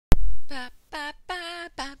Ba, ba,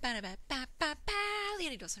 ba, ba, ba, ba, ba, ba.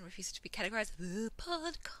 Leonie Dawson refuses to be categorized as the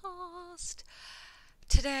podcast.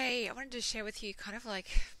 Today, I wanted to share with you kind of like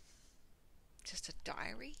just a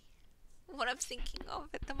diary. What I'm thinking of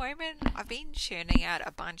at the moment. I've been churning out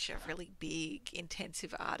a bunch of really big,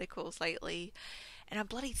 intensive articles lately, and I'm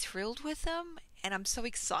bloody thrilled with them, and I'm so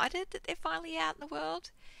excited that they're finally out in the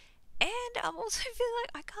world. And I'm also feeling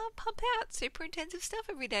like I can't pump out super intensive stuff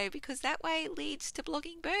every day because that way leads to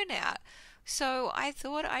blogging burnout. So I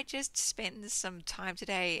thought I'd just spend some time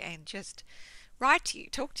today and just write to you,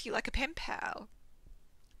 talk to you like a pen pal,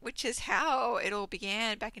 which is how it all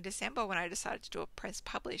began back in December when I decided to do a press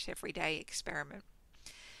publish every day experiment.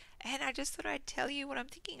 And I just thought I'd tell you what I'm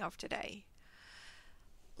thinking of today.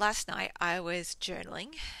 Last night I was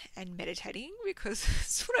journaling and meditating because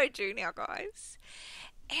that's what I do now, guys.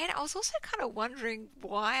 And I was also kind of wondering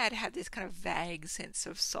why I'd had this kind of vague sense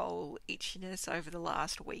of soul itchiness over the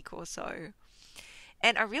last week or so.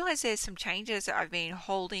 And I realized there's some changes that I've been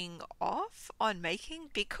holding off on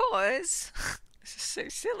making because this is so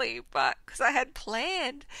silly, but because I had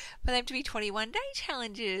planned for them to be 21-day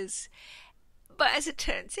challenges. But as it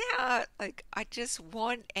turns out, I just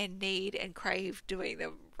want and need and crave doing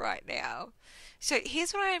them right now. So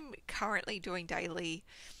here's what I'm currently doing daily.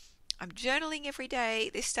 I'm journaling every day.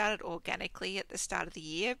 This started organically at the start of the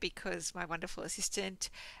year because my wonderful assistant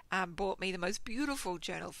bought me the most beautiful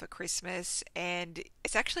journal for Christmas, and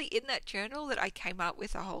it's actually in that journal that I came up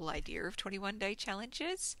with the whole idea of 21-day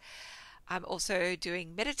challenges. I'm also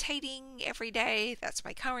doing meditating every day. That's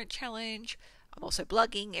my current challenge. I'm also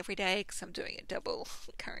blogging every day because I'm doing a double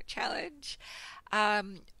current challenge.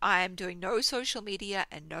 I'm doing no social media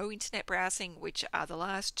and no internet browsing, which are the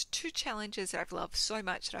last two challenges that I've loved so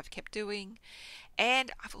much that I've kept doing.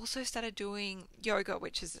 And I've also started doing yoga,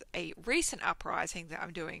 which is a recent uprising that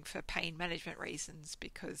I'm doing for pain management reasons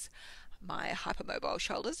because my hypermobile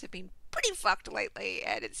shoulders have been pretty fucked lately,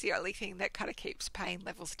 and it's the only thing that kind of keeps pain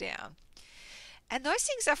levels down. And those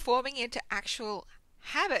things are forming into actual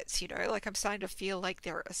habits, like I'm starting to feel like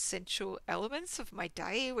they're essential elements of my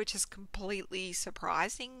day, which is completely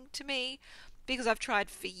surprising to me because I've tried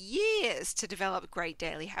for years to develop great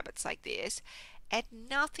daily habits like this, and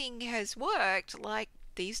nothing has worked like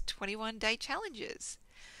these 21-day challenges.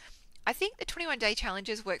 I think the 21-day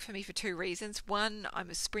challenges work for me for two reasons. One, I'm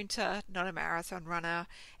a sprinter, not a marathon runner.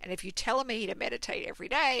 And if you tell me to meditate every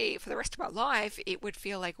day for the rest of my life, it would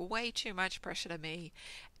feel like way too much pressure to me.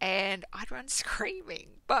 And I'd run screaming.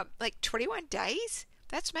 But 21 days,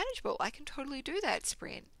 that's manageable. I can totally do that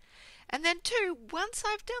sprint. And then two, once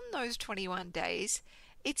I've done those 21 days,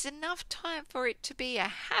 it's enough time for it to be a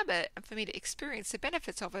habit and for me to experience the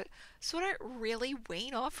benefits of it so I don't really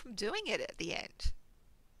wean off from doing it at the end.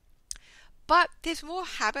 But there's more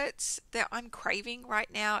habits that I'm craving right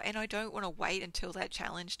now, and I don't want to wait until that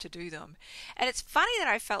challenge to do them. And it's funny that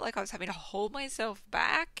I felt like I was having to hold myself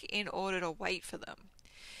back in order to wait for them.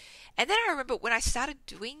 And then I remember when I started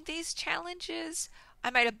doing these challenges, I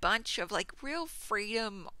made a bunch of real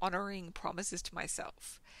freedom honoring promises to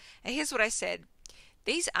myself. And here's what I said.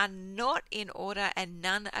 These are not in order and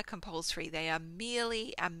none are compulsory. They are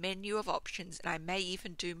merely a menu of options, and I may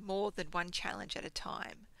even do more than one challenge at a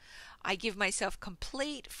time. I give myself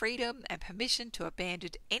complete freedom and permission to abandon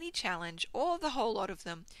any challenge or the whole lot of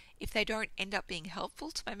them if they don't end up being helpful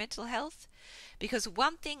to my mental health. Because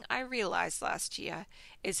one thing I realized last year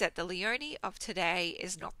is that the Leonie of today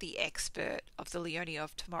is not the expert of the Leonie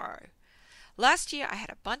of tomorrow. Last year I had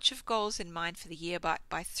a bunch of goals in mind for the year, but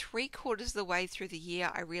by 3/4 of the way through the year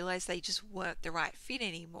I realized they just weren't the right fit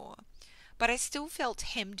anymore. But I still felt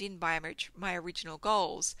hemmed in by my original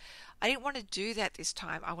goals. I didn't want to do that this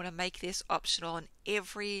time. I want to make this optional on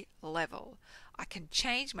every level. I can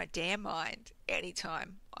change my damn mind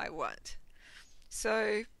anytime I want.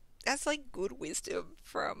 So that's good wisdom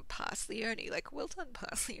from past Leonie. Well done,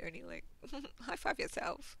 past Leonie. High five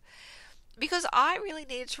yourself. Because I really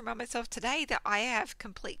needed to remind myself today that I have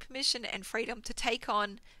complete permission and freedom to take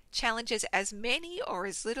on challenges as many or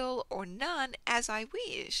as little or none as I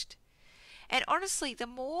wished. And honestly, the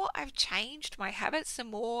more I've changed my habits, the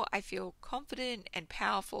more I feel confident and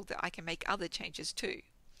powerful that I can make other changes too.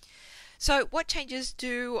 So what changes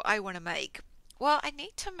do I want to make? Well, I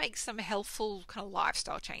need to make some healthful kind of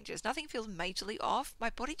lifestyle changes. Nothing feels majorly off. My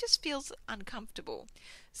body just feels uncomfortable.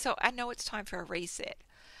 So I know it's time for a reset.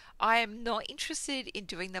 I am not interested in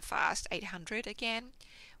doing the Fast 800 again.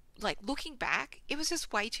 Looking back, it was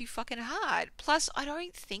just way too fucking hard. Plus, I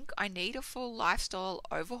don't think I need a full lifestyle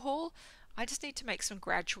overhaul. I just need to make some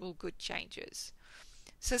gradual good changes.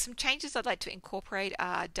 So some changes I'd like to incorporate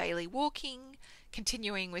are daily walking,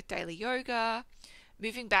 continuing with daily yoga,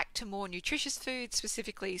 moving back to more nutritious food,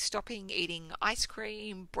 specifically stopping eating ice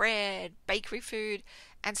cream, bread, bakery food,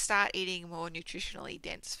 and start eating more nutritionally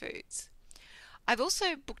dense foods. I've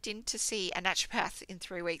also booked in to see a naturopath in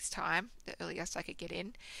 3 weeks' time, the earliest I could get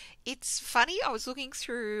in. It's funny, I was looking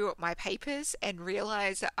through my papers and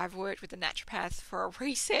realised that I've worked with a naturopath for a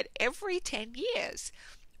reset every 10 years.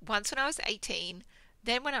 Once when I was 18,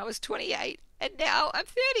 then when I was 28, and now I'm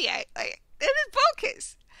 38. Like, it is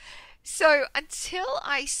bonkers. So until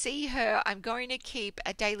I see her, I'm going to keep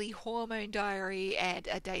a daily hormone diary and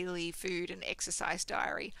a daily food and exercise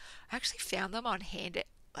diary. I actually found them on hand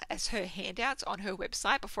as her handouts on her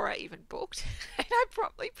website before I even booked, and I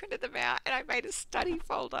promptly printed them out and I made a study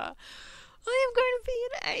folder. I am going to be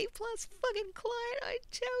an A plus fucking client, I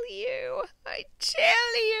tell you.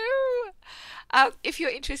 If you're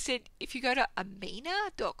interested, if you go to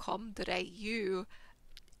amina.com.au,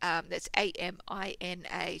 that's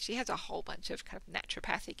AMINA. She has a whole bunch of kind of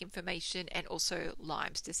naturopathic information and also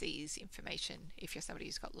Lyme's disease information if you're somebody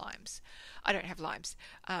who's got Lyme's. I don't have Lyme's,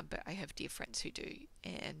 but I have dear friends who do,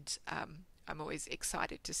 and I'm always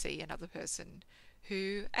excited to see another person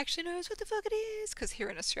who actually knows what the fuck it is, because here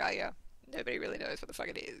in Australia, nobody really knows what the fuck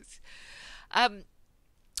it is.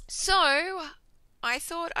 So I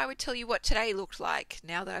thought I would tell you what today looked like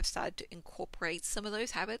now that I've started to incorporate some of those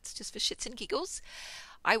habits just for shits and giggles.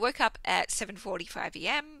 I woke up at 7:45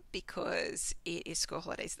 a.m. because it is school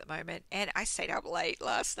holidays at the moment, and I stayed up late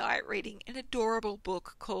last night reading an adorable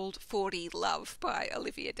book called 40 Love by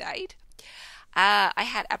Olivia Dade. I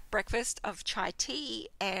had a breakfast of chai tea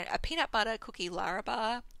and a peanut butter cookie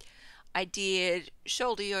Larabar. I did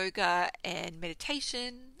shoulder yoga and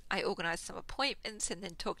meditation. I organised some appointments and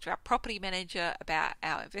then talked to our property manager about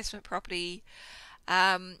our investment property.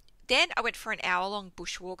 Then I went for an hour-long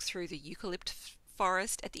bushwalk through the eucalypt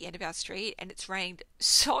forest at the end of our street, and it's rained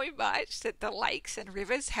so much that the lakes and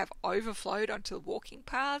rivers have overflowed onto the walking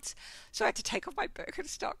paths, so I had to take off my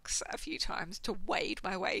Birkenstocks a few times to wade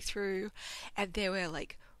my way through, and there were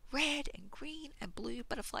like red and green and blue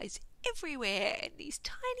butterflies everywhere, and these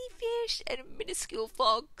tiny fish and minuscule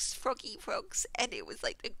froggy frogs, and it was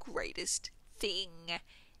like the greatest thing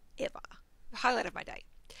ever. The highlight of my day.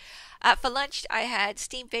 For lunch, I had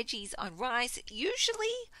steamed veggies on rice.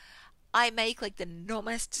 Usually I make like the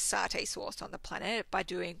nommest satay sauce on the planet by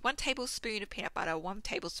doing 1 tablespoon of peanut butter, 1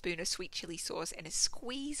 tablespoon of sweet chili sauce, and a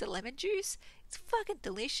squeeze of lemon juice. It's fucking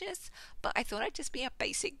delicious, but I thought I'd just be a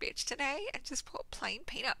basic bitch today and just put plain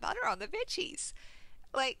peanut butter on the veggies.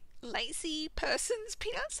 Like lazy person's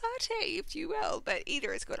peanut satay, if you will, but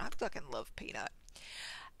either is good. I fucking love peanut.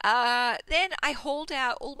 Then I hauled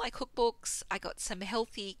out all my cookbooks. I got some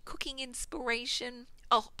healthy cooking inspiration.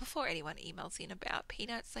 Oh, before anyone emails in about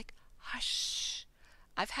peanuts, like, hush.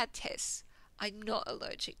 I've had tests. I'm not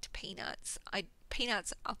allergic to peanuts.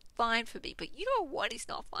 Peanuts are fine for me, but you know what is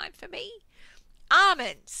not fine for me?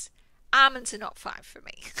 Almonds. Almonds are not fine for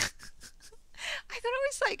me. I thought it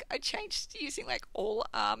was like, I changed to using like all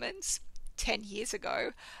almonds 10 years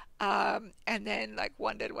ago. And then like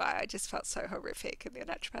wondered why I just felt so horrific. And the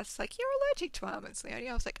naturopath's like, you're allergic to almonds, Leonie.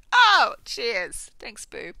 I was like, oh, cheers. Thanks,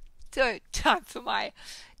 boo. So time for my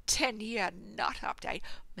 10-year nut update.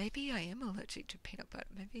 Maybe I am allergic to peanut butter.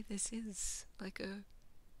 Maybe this is like a...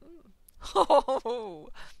 Oh,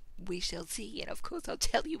 we shall see. And of course I'll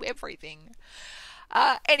tell you everything.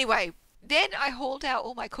 Anyway, then I hauled out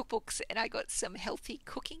all my cookbooks and I got some healthy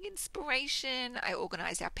cooking inspiration. I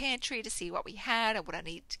organised our pantry to see what we had and what I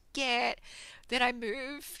needed to get. Then I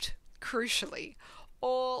moved, crucially,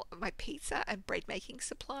 all of my pizza and bread making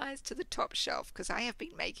supplies to the top shelf, because I have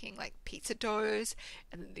been making like pizza doughs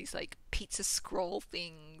and then these like pizza scroll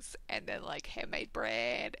things and then like handmade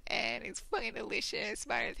bread, and it's fucking delicious,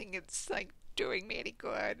 but I don't think it's like doing me any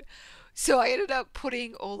good. So I ended up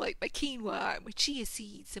putting all like my quinoa and my chia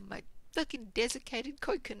seeds and my fucking desiccated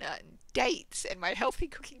coconut and dates and my healthy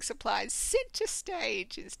cooking supplies center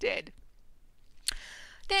stage instead.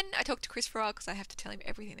 Then I talked to Chris Frog, because I have to tell him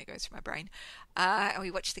everything that goes through my brain. And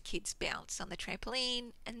we watched the kids bounce on the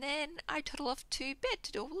trampoline. And then I toddle off to bed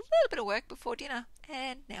to do a little bit of work before dinner.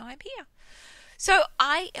 And now I'm here. So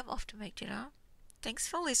I am off to make dinner. Thanks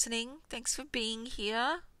for listening. Thanks for being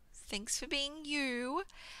here. Thanks for being you.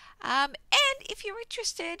 And if you're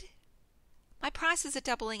interested, my prices are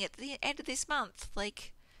doubling at the end of this month.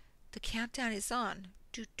 Like, the countdown is on.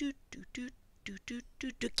 Get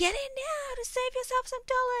in now to save yourself some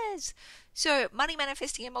dollars. So money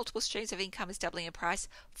manifesting and multiple streams of income is doubling in price.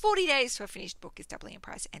 40 days to a finished book is doubling in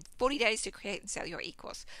price, and 40 days to create and sell your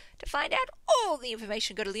e-course. To find out all the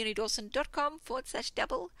information, go to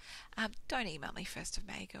leoniedawson.com/double. Don't email me 1st of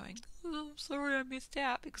May going, oh, I'm sorry I missed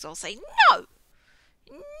out, because I'll say no.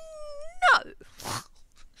 No.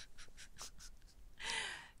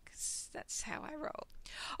 'Cause that's how I roll.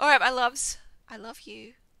 Alright, my loves. I love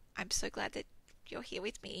you. I'm so glad that you're here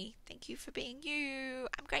with me. Thank you for being you.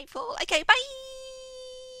 I'm grateful. Okay, bye.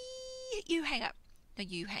 You hang up. No,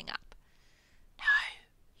 you hang up. No,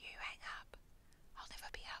 you hang up. I'll never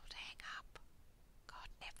be able to hang up. God,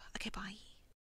 never. Okay, bye.